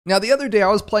Now, the other day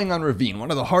I was playing on Ravine, one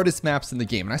of the hardest maps in the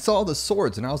game, and I saw all the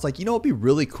swords, and I was like, you know, it'd be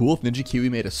really cool if Ninja Kiwi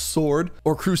made a sword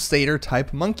or crusader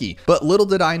type monkey. But little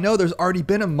did I know there's already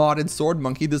been a modded sword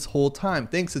monkey this whole time.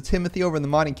 Thanks to Timothy over in the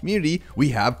modding community, we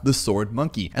have the sword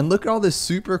monkey. And look at all this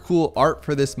super cool art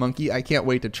for this monkey. I can't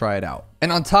wait to try it out.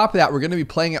 And on top of that, we're going to be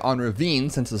playing it on Ravine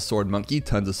since it's a sword monkey,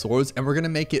 tons of swords, and we're going to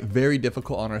make it very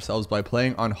difficult on ourselves by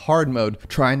playing on hard mode,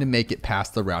 trying to make it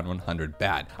past the round 100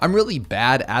 bad. I'm really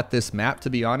bad at this map,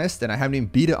 to be honest, and I haven't even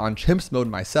beat it on chimps mode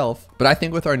myself, but I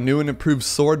think with our new and improved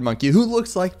sword monkey, who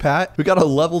looks like Pat, we got a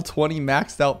level 20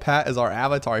 maxed out Pat as our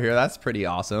avatar here. That's pretty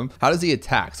awesome. How does he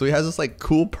attack? So he has this like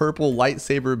cool purple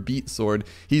lightsaber beat sword.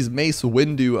 He's Mace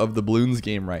Windu of the Bloons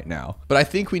game right now. But I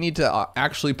think we need to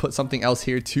actually put something else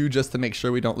here too, just to make sure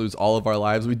we don't lose all of our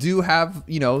lives. We do have,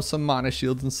 you know, some mana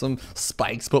shields and some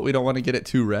spikes, but we don't want to get it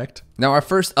too wrecked. Now our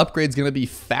first upgrade is going to be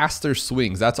faster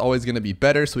swings. That's always going to be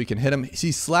better, so we can hit him.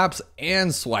 He slaps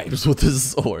and swipes with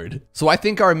his sword. So I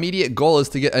think our immediate goal is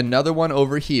to get another one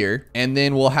over here, and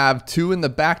then we'll have two in the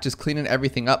back just cleaning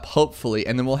everything up, hopefully,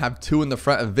 and then we'll have two in the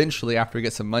front eventually after we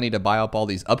get some money to buy up all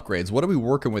these upgrades. What are we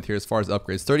working with here as far as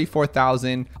upgrades?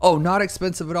 34,000. Oh, not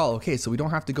expensive at all. Okay, so we don't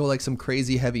have to go like some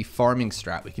crazy heavy farming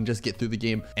strat. We can just get through the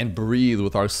game and breathe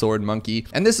with our sword monkey.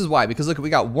 And this is why, because look, we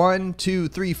got 1, 2,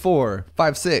 3, 4,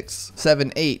 5, 6,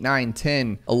 7, 8, 9,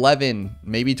 10, 11,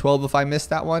 maybe 12 if I missed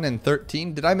that one, and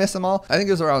 13. Did I miss them all? I think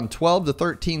there's around 12 to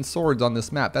 13 swords on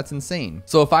this map. That's insane.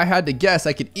 So if I had to guess,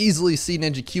 I could easily see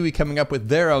Ninja Kiwi coming up with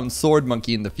their own sword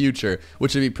monkey in the future,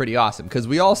 which would be pretty awesome, because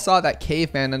we all saw that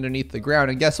caveman underneath the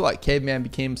ground, and guess what? Caveman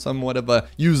became somewhat of a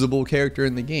usable character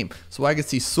in the game. So I could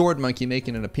see sword monkey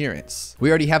making an appearance. We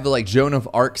already have the like Joan of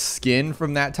Arc skin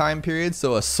from that time period,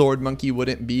 so a sword monkey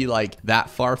wouldn't be like that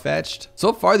far-fetched.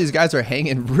 So far these guys are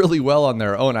hanging really well on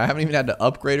their own. I haven't even had to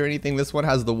upgrade or anything. This one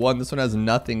has the one, this one has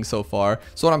nothing so far.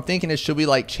 So what I'm thinking is, should we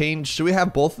like change, should we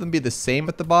have both of them be the same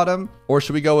at the bottom, or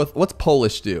should we go with, what's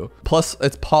Polish do? Plus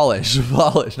it's Polish,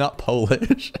 Polish, not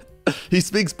Polish. He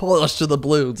speaks Polish to the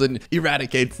Bloons and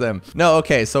eradicates them. No,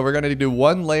 okay, so we're gonna do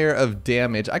one layer of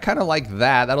damage. I kind of like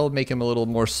that. That'll make him a little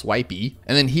more swipey.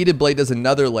 And then Heated Blade does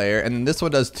another layer, and then this one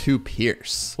does 2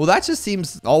 pierce. Well, that just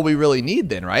seems all we really need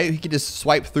then, right? He could just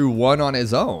swipe through one on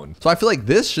his own. So I feel like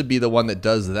this should be the one that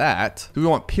does that. Do we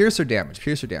want pierce or damage?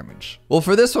 Pierce or damage? Well,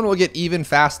 for this one, we'll get even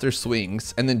faster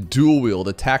swings, and then dual wield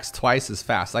attacks twice as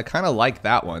fast. I kind of like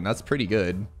that one. That's pretty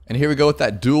good. And here we go with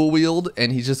that dual wield,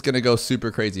 and he's just gonna go super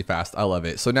crazy fast. I love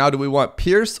it. So now do we want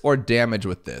pierce or damage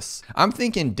with this? I'm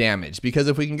thinking damage, because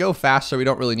if we can go faster, we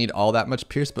don't really need all that much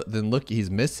pierce, but then look, he's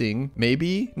missing,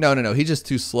 maybe? No, he's just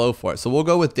too slow for it. So we'll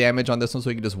go with damage on this one so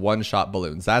we can just one-shot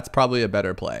balloons. That's probably a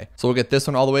better play. So we'll get this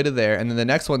one all the way to there, and then the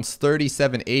next one's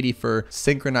 3780 for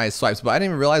synchronized swipes, but I didn't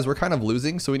even realize we're kind of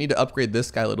losing, so we need to upgrade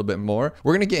this guy a little bit more.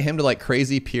 We're gonna get him to like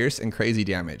crazy pierce and crazy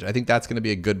damage. I think that's gonna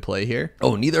be a good play here.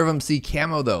 Oh, neither of them see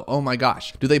camo though. Oh my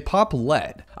gosh. Do they pop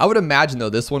lead? I would imagine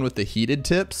though, this one with the heated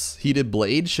tips, heated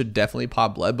blade should definitely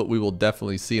pop lead, but we will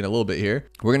definitely see in a little bit here.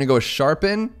 We're gonna go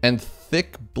sharpen and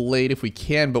thick blade if we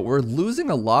can, but we're losing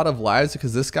a lot of lives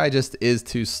because this guy just is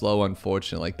too slow,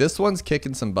 unfortunately. Like this one's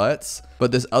kicking some butts,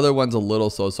 but this other one's a little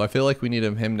slow. So I feel like we need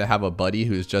him to have a buddy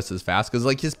who's just as fast, because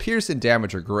like his pierce and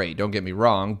damage are great, don't get me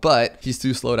wrong, but he's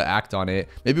too slow to act on it.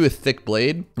 Maybe with thick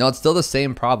blade. No, it's still the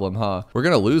same problem, huh? We're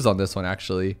gonna lose on this one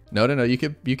actually. No, you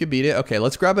could beat it. Okay,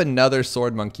 let's grab another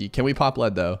sword monkey. Can we pop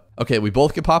lead though? Okay, we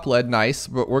both can pop lead. Nice.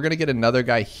 But we're gonna get another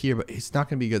guy here, but he's not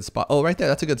gonna be a good spot. Oh, right there.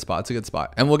 That's a good spot. It's a good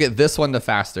spot. And we'll get this one to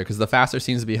faster, because the faster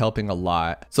seems to be helping a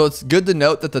lot. So it's good to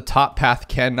note that the top path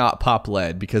cannot pop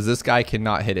lead, because this guy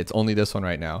cannot hit it. It's only this one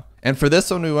right now. And for this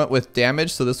one, we went with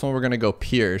damage. So this one, we're gonna go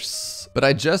pierce. But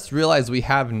I just realized we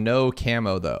have no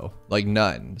camo though, like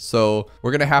none. So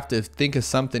we're gonna have to think of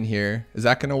something here. Is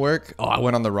that gonna work? Oh, I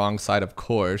went on the wrong side, of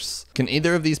course. Can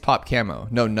either of these pop camo?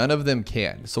 No, none of them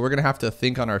can. So we're gonna have to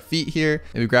think on our feet here.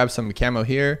 Maybe grab some camo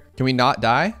here. Can we not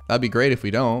die? That'd be great if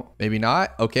we don't. Maybe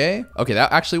not. Okay. Okay,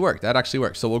 that actually worked. That actually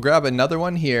worked. So we'll grab another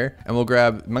one here, and we'll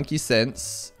grab Monkey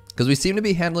Sense, because we seem to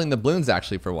be handling the balloons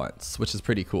actually for once, which is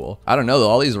pretty cool. I don't know though,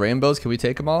 all these rainbows, can we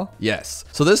take them all? Yes.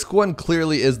 So this one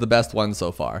clearly is the best one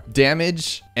so far.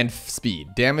 Damage and speed.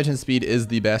 Damage and speed is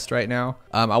the best right now.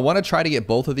 I want to try to get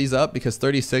both of these up, because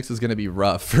 36 is going to be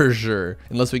rough for sure.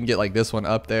 Unless we can get like this one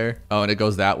up there. Oh, and it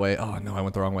goes that way. Oh no, I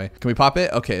went the wrong way. Can we pop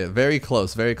it? Okay, very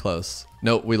close, very close.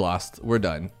 Nope, we lost. We're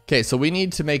done. Okay, so we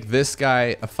need to make this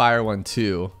guy a fire one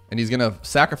too. And he's gonna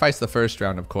sacrifice the first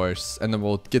round, of course, and then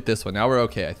we'll get this one. Now we're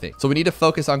okay, I think. So we need to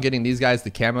focus on getting these guys to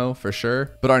camo for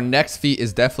sure. But our next feat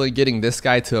is definitely getting this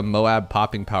guy to a Moab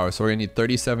popping power. So we're gonna need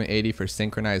 3780 for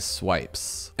synchronized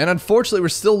swipes. And unfortunately, we're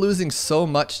still losing so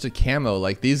much to camo.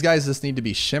 Like these guys just need to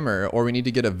be shimmer, or we need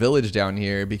to get a village down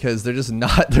here because they're just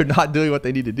not, they're not doing what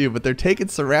they need to do, but they're taking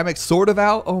ceramic sort of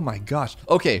out. Oh my gosh.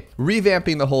 Okay,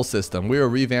 revamping the whole system. We are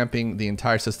revamping the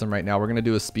entire system right now. We're gonna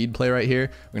do a speed play right here.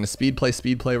 We're gonna speed play,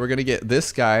 speed play. We're gonna get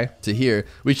this guy to here.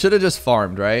 We should have just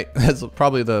farmed, right? That's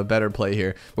probably the better play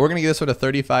here. But we're gonna get this one to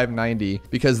 3590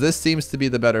 because this seems to be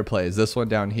the better play, is this one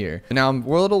down here. And now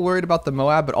we're a little worried about the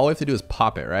Moab, but all we have to do is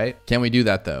pop it, right? Can we do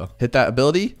that though? Hit that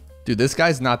ability? Dude, this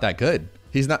guy's not that good.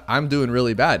 He's not, I'm doing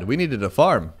really bad. We needed a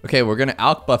farm. Okay, we're gonna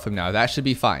alk buff him now. That should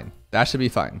be fine. That should be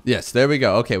fine. Yes, there we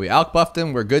go. Okay, we alk buffed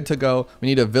him. We're good to go. We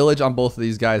need a village on both of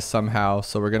these guys somehow.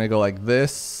 So we're gonna go like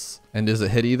this. And does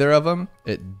it hit either of them?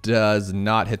 It does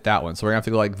not hit that one. So we're gonna have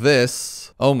to go like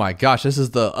this. Oh my gosh, this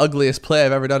is the ugliest play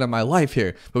I've ever done in my life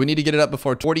here. But we need to get it up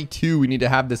before 42. We need to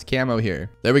have this camo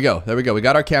here. There we go. There we go. We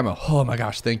got our camo. Oh my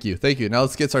gosh, thank you. Thank you. Now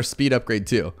let's get our speed upgrade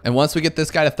too. And once we get this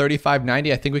guy to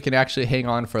 3590, I think we can actually hang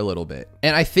on for a little bit.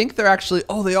 And I think they're actually,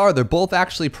 oh, they are. They're both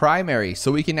actually primary.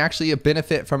 So we can actually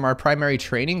benefit from our primary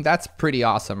training. That's pretty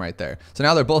awesome right there. So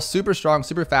now they're both super strong,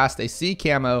 super fast. They see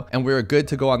camo and we're good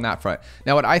to go on that front.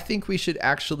 Now what I think we should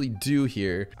actually do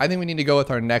here, I think we need to go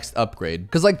with our next upgrade.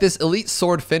 Because like this elite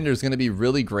sword fender is going to be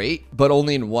really great, but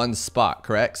only in one spot,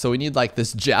 correct? So we need like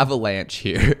this javalanche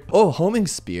here. Oh, homing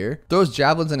spear throws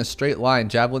javelins in a straight line.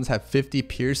 Javelins have 50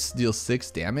 pierce, deal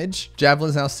 6 damage.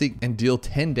 Javelins now seek and deal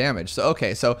 10 damage. So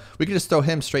okay, so we can just throw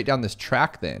him straight down this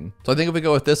track then. So I think if we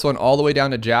go with this one all the way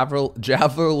down to javelin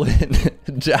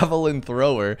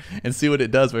thrower and see what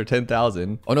it does for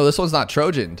 10,000. Oh no, this one's not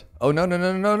Trojaned. Oh no, no,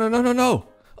 no, no, no, no, no, no.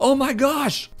 Oh my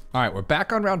gosh. All right, we're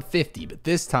back on round 50, but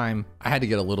this time I had to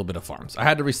get a little bit of farms. I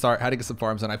had to restart, had to get some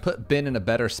farms, and I put Ben in a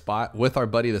better spot with our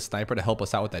buddy, the sniper, to help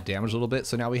us out with that damage a little bit.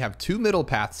 So now we have 2 middle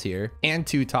paths here and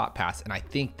 2 top paths, and I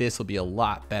think this will be a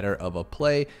lot better of a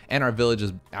play, and our village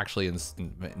is actually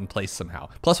in place somehow.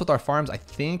 Plus with our farms, I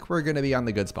think we're gonna be on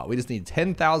the good spot. We just need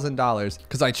 $10,000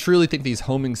 because I truly think these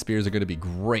homing spears are gonna be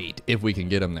great if we can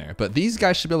get them there. But these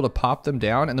guys should be able to pop them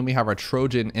down, and then we have our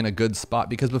Trojan in a good spot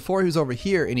because before he was over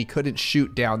here and he couldn't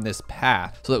shoot down this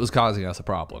path, so that was causing us a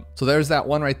problem. So there's that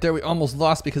one right there. We almost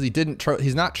lost because he's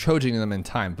not Trojaning them in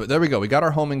time, but there we go. We got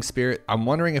our homing spirit. I'm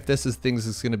wondering if this is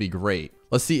going to be great.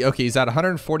 Let's see. Okay, he's at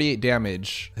 148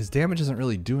 damage. His damage isn't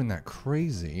really doing that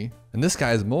crazy. And this guy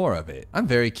has more of it. I'm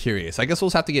very curious. I guess we'll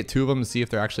just have to get 2 of them and see if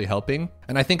they're actually helping.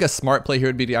 And I think a smart play here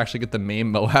would be to actually get the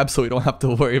main Moab so we don't have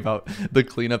to worry about the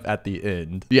cleanup at the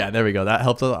end. Yeah, there we go. That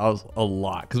helps us out a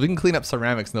lot because we can clean up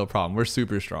ceramics, no problem. We're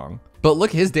super strong. But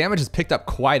look, his damage has picked up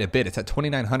quite a bit. It's at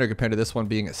 2,900 compared to this one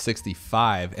being at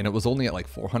 65, and it was only at like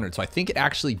 400. So I think it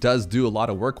actually does do a lot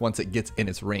of work once it gets in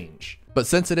its range. But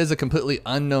since it is a completely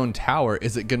unknown tower,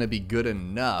 is it gonna be good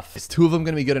enough? Is 2 of them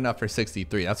gonna be good enough for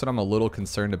 63? That's what I'm a little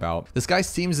concerned about. This guy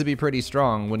seems to be pretty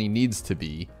strong when he needs to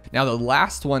be. Now the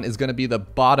last one is gonna be the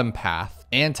bottom path,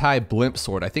 anti-blimp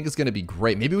sword. I think it's gonna be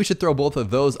great. Maybe we should throw both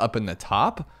of those up in the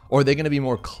top, or are they gonna be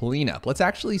more cleanup? Let's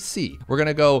actually see. We're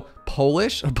gonna go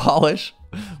polish,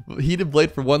 heated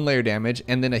blade for 1 layer damage,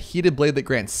 and then a heated blade that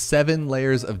grants 7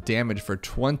 layers of damage for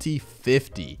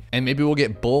 2050. And maybe we'll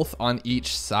get both on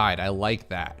each side. I like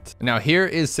that. Now here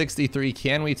is 63.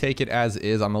 Can we take it as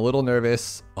is? I'm a little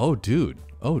nervous. Oh, dude.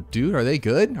 Oh, dude, are they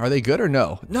good? Are they good or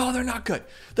no? No, they're not good.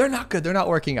 They're not good. They're not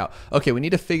working out. Okay, we need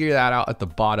to figure that out at the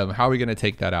bottom. How are we going to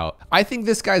take that out? I think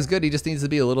this guy's good. He just needs to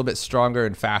be a little bit stronger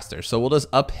and faster. So we'll just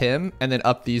up him and then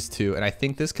up these 2. And I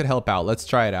think this could help out. Let's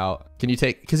try it out. Can you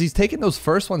take, because he's taking those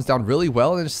first ones down really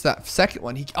well. And just that second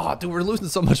one, oh, dude, we're losing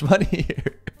so much money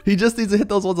here. He just needs to hit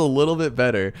those ones a little bit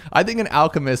better. I think an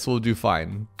alchemist will do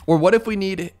fine. Or what if we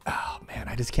need, oh man,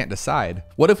 I just can't decide.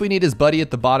 What if we need his buddy at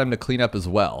the bottom to clean up as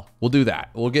well? We'll do that.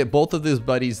 We'll get both of his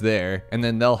buddies there and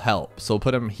then they'll help. So we'll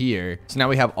put them here. So now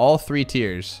we have all 3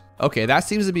 tiers. Okay, that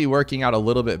seems to be working out a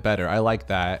little bit better. I like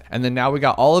that. And then now we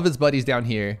got all of his buddies down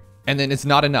here. And then it's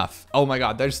not enough. Oh my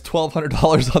God, there's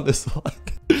 $1,200 on this one.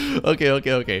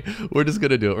 Okay. We're just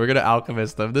gonna do it. We're gonna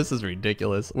alchemist them. This is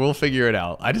ridiculous. We'll figure it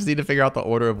out. I just need to figure out the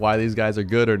order of why these guys are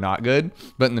good or not good.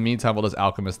 But in the meantime, we'll just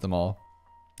alchemist them all.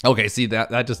 Okay, see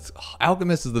that just,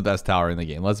 Alchemist is the best tower in the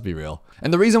game, let's be real.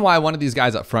 And the reason why I wanted these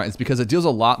guys up front is because it deals a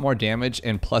lot more damage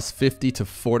and plus 50 to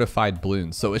fortified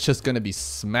balloons. So it's just gonna be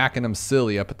smacking them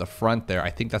silly up at the front there. I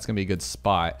think that's gonna be a good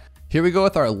spot. Here we go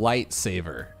with our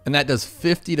lightsaber, and that does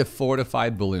 50 to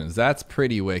fortified balloons. That's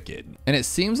pretty wicked. And it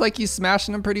seems like he's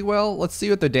smashing them pretty well. Let's see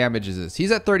what the damage is.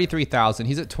 He's at 33,000,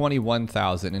 he's at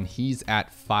 21,000, and he's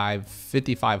at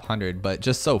 5,500, but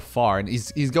just so far, and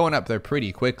he's going up there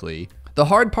pretty quickly. The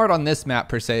hard part on this map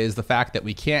per se is the fact that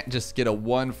we can't just get a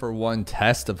 1-for-1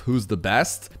 test of who's the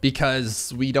best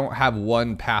because we don't have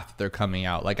one path that they're coming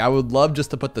out. Like I would love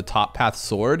just to put the top path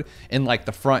sword in like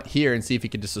the front here and see if he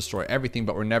could just destroy everything,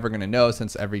 but we're never gonna know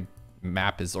since every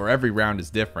map is, or every round is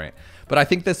different. But I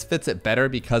think this fits it better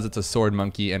because it's a sword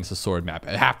monkey and it's a sword map.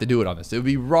 I have to do it on this. It would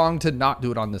be wrong to not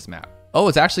do it on this map. Oh,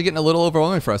 it's actually getting a little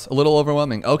overwhelming for us. A little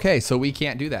overwhelming. Okay, so we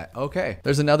can't do that. Okay,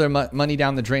 there's another money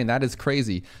down the drain. That is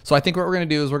crazy. So I think what we're gonna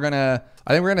do is I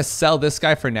think we're gonna sell this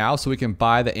guy for now so we can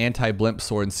buy the anti-blimp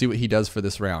sword and see what he does for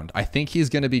this round. I think he's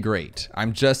gonna be great.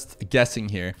 I'm just guessing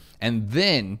here. And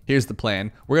then here's the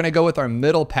plan. We're gonna go with our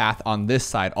middle path on this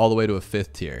side all the way to a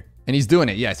 5th tier. And he's doing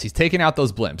it. Yes, he's taking out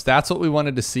those blimps. That's what we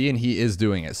wanted to see, and he is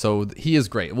doing it. So he is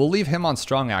great. We'll leave him on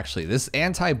strong, actually. This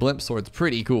anti-blimp sword's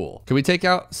pretty cool. Can we take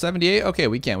out 78? Okay,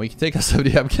 we can. We can take out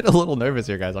 78. I'm getting a little nervous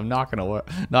here, guys. I'm not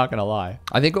gonna lie.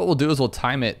 I think what we'll do is we'll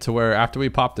time it to where after we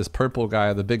pop this purple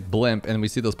guy, the big blimp, and we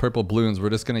see those purple balloons, we're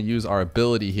just gonna use our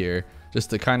ability here just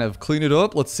to kind of clean it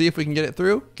up. Let's see if we can get it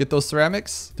through. Get those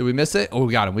ceramics. Did we miss it? Oh,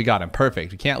 we got him. We got him.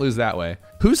 Perfect. We can't lose that way.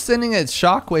 Who's sending a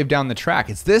shockwave down the track?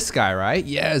 It's this guy, right?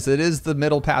 Yes, it is the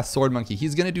middle path sword monkey.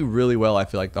 He's going to do really well, I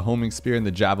feel like, the homing spear and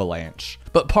the javalanche.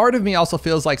 But part of me also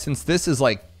feels like since this is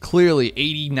like clearly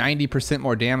 80-90%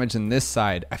 more damage than this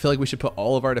side, I feel like we should put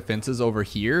all of our defenses over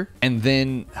here. And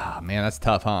then, oh man, that's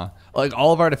tough, huh? Like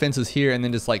all of our defenses here and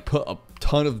then just like put a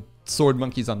ton of sword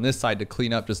monkeys on this side to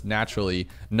clean up just naturally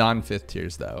non-5th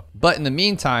tiers though. But in the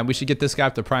meantime, we should get this guy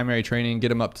up to primary training,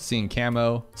 get him up to seeing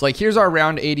camo. So like here's our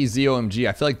round 80 ZOMG.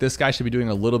 I feel like this guy should be doing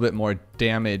a little bit more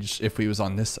damage if he was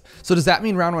on this. So does that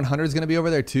mean round 100 is going to be over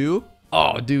there too?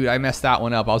 Oh dude, I messed that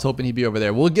one up. I was hoping he'd be over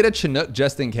there. We'll get a Chinook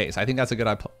just in case. I think that's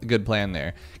a good plan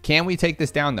there. Can we take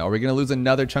this down though? Are we going to lose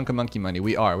another chunk of monkey money?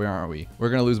 We are, aren't we? We're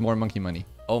going to lose more monkey money.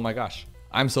 Oh my gosh.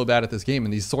 I'm so bad at this game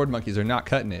and these sword monkeys are not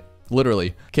cutting it.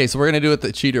 Literally. Okay, so we're gonna do it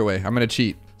the cheater way. I'm gonna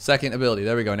cheat. Second ability.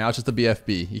 There we go. Now it's just a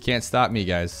BFB. You can't stop me,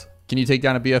 guys. Can you take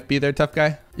down a BFB there, tough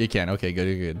guy? You can. Okay,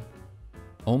 good, good.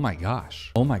 Oh my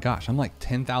gosh. Oh my gosh. I'm like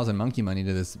 10,000 monkey money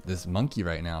to this monkey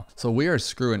right now. So we are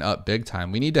screwing up big time.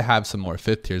 We need to have some more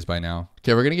 5th tiers by now.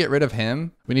 Okay, we're gonna get rid of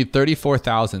him. We need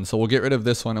 34,000. So we'll get rid of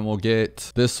this one and we'll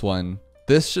get this one.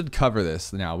 This should cover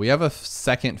this now. We have a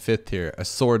second 5th tier, a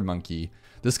sword monkey.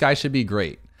 This guy should be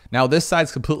great. Now this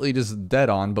side's completely just dead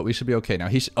on, but we should be okay. Now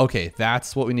okay,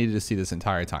 that's what we needed to see this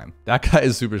entire time. That guy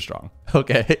is super strong.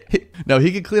 Okay. No,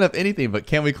 he can clean up anything, but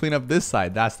can we clean up this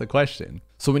side? That's the question.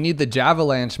 So we need the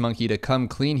javalanche monkey to come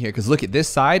clean here because look at this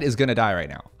side is gonna die right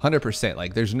now. 100%.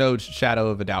 Like there's no shadow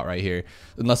of a doubt right here.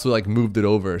 Unless we like moved it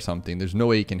over or something. There's no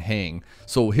way he can hang.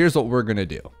 So here's what we're gonna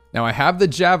do. Now I have the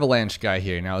javalanche guy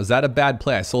here. Now is that a bad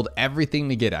play? I sold everything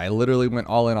to get it. I literally went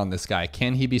all in on this guy.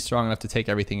 Can he be strong enough to take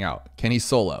everything out? Can he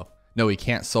solo? No, he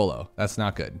can't solo. That's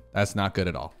not good. That's not good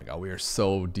at all. Oh, we are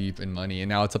so deep in money and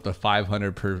now it's up to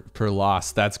 500 per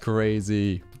loss. That's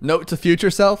crazy. Note to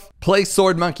future self, play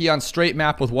sword monkey on straight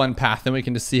map with one path, then we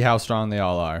can just see how strong they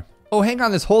all are. Oh, hang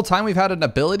on, this whole time we've had an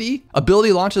ability?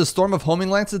 Ability launches a storm of homing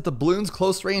lances at the balloons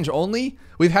close range only?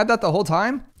 We've had that the whole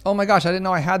time? Oh my gosh, I didn't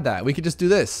know I had that. We could just do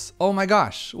this. Oh my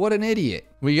gosh, what an idiot.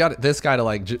 We got this guy to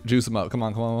like juice him up. Come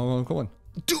on, come on, come on, come on.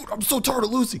 Dude, I'm so tired of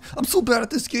losing. I'm so bad at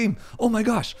this game. Oh my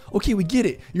gosh. Okay, we get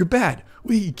it. You're bad.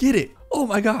 We get it. Oh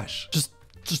my gosh. Just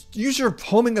use your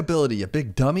homing ability, you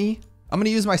big dummy. I'm gonna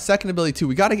use my second ability too.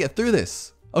 We gotta get through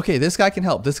this. Okay, this guy can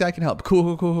help. This guy can help. Cool,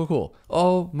 cool, cool, cool, cool.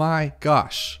 Oh my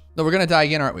gosh. No, we're gonna die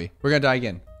again, aren't we? We're gonna die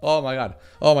again. Oh my god.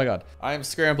 Oh my god. I am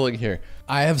scrambling here.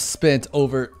 I have spent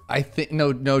over, I think,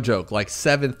 no joke, like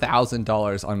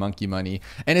 $7,000 on monkey money.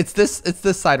 And it's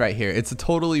this side right here. It's a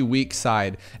totally weak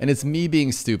side and it's me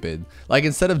being stupid. Like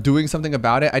instead of doing something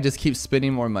about it, I just keep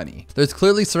spending more money. There's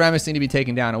clearly ceramics need to be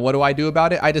taken down. And what do I do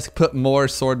about it? I just put more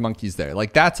sword monkeys there.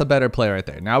 Like that's a better play right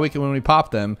there. Now we can, when we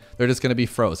pop them, they're just gonna be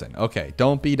frozen. Okay,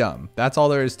 don't be dumb. That's all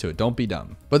there is to it. Don't be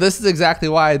dumb. But this is exactly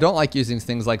why I don't like using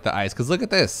things like the ice. Cause look at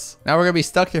this. Now we're gonna be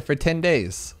stuck here for 10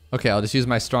 days. Okay, I'll just use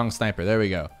my strong sniper. There we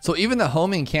go. So even the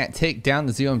homing can't take down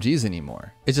the ZOMGs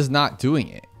anymore. It's just not doing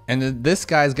it. And then this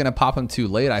guy's gonna pop him too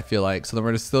late, I feel like. So then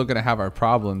we're just still gonna have our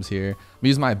problems here. I'm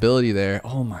use my ability there.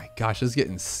 Oh my gosh, this is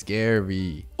getting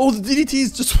scary. Oh, the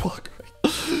DDTs just walk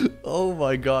right. Oh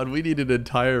my god, we need an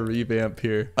entire revamp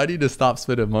here. I need to stop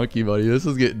spending monkey money. This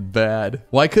is getting bad.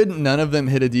 Why couldn't none of them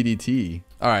hit a DDT?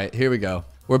 All right, here we go.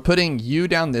 We're putting you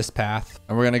down this path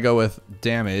and we're gonna go with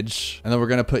damage. And then we're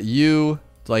gonna put you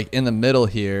like in the middle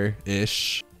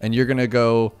here-ish. And you're gonna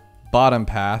go bottom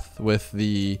path with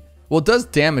the, well, it does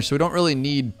damage, so we don't really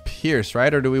need pierce,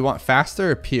 right? Or do we want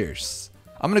faster or pierce?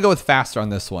 I'm gonna go with faster on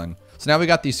this one. So now we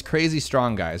got these crazy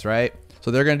strong guys, right? So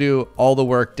they're gonna do all the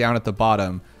work down at the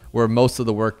bottom where most of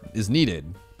the work is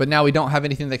needed. But now we don't have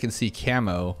anything that can see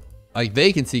camo. Like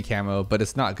they can see camo, but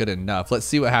it's not good enough. Let's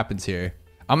see what happens here.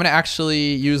 I'm gonna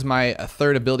actually use my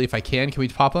third ability if I can. Can we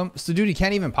pop him? So dude, he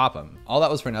can't even pop him. All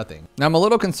that was for nothing. Now I'm a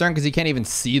little concerned because he can't even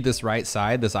see this right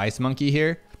side, this ice monkey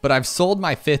here. But I've sold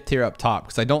my 5th tier up top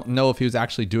because I don't know if he was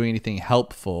actually doing anything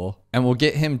helpful. And we'll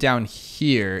get him down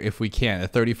here if we can, a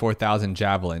 34,000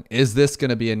 javelin. Is this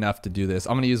gonna be enough to do this?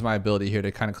 I'm gonna use my ability here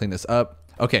to kind of clean this up.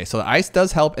 Okay, so the ice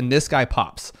does help and this guy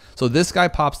pops. So this guy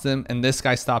pops them and this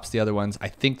guy stops the other ones. I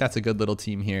think that's a good little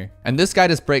team here. And this guy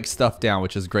just breaks stuff down,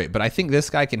 which is great. But I think this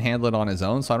guy can handle it on his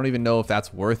own. So I don't even know if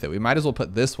that's worth it. We might as well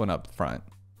put this one up front.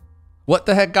 What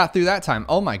the heck got through that time?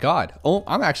 Oh my God. Oh,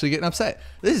 I'm actually getting upset.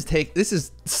 This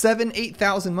is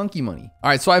 8,000 monkey money. All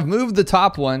right, so I've moved the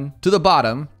top one to the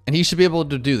bottom and he should be able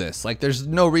to do this. Like there's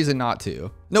no reason not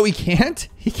to. No, he can't.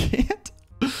 He can't.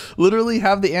 Literally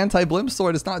have the anti-blimp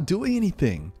sword. It's not doing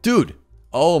anything. Dude.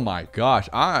 Oh my gosh.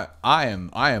 I am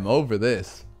over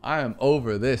this. I am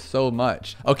over this so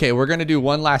much. Okay, we're gonna do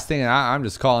one last thing and I'm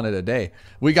just calling it a day.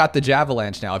 We got the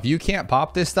Javalanche now. If you can't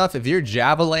pop this stuff, if your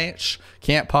Javalanche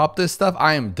can't pop this stuff,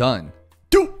 I am done.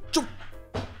 Dude,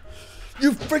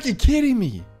 you're freaking kidding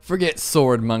me. Forget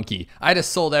sword monkey. I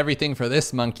just sold everything for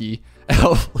this monkey.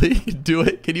 Hopefully you can do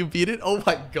it. Can you beat it? Oh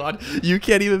my God, you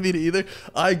can't even beat it either.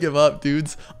 I give up,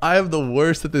 dudes. I am the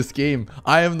worst at this game.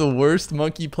 I am the worst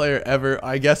monkey player ever.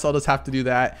 I guess I'll just have to do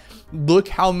that. Look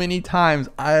how many times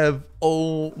I have,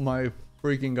 oh my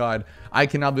freaking God. I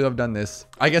cannot believe I've done this.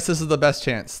 I guess this is the best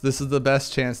chance. This is the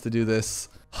best chance to do this.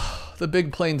 The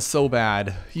big plane's so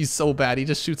bad. He's so bad. He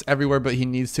just shoots everywhere but he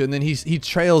needs to. And then he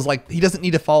trails like, he doesn't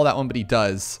need to follow that one, but he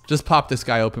does. Just pop this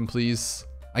guy open, please.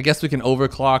 I guess we can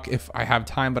overclock if I have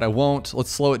time, but I won't. Let's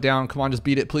slow it down. Come on, just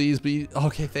beat it, please.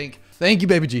 Okay, thank you,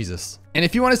 baby Jesus. And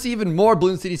if you want to see even more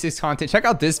Bloons TD6 content, check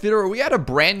out this video where we add a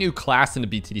brand new class into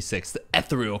BTD6, the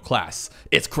ethereal class.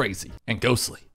 It's crazy and ghostly.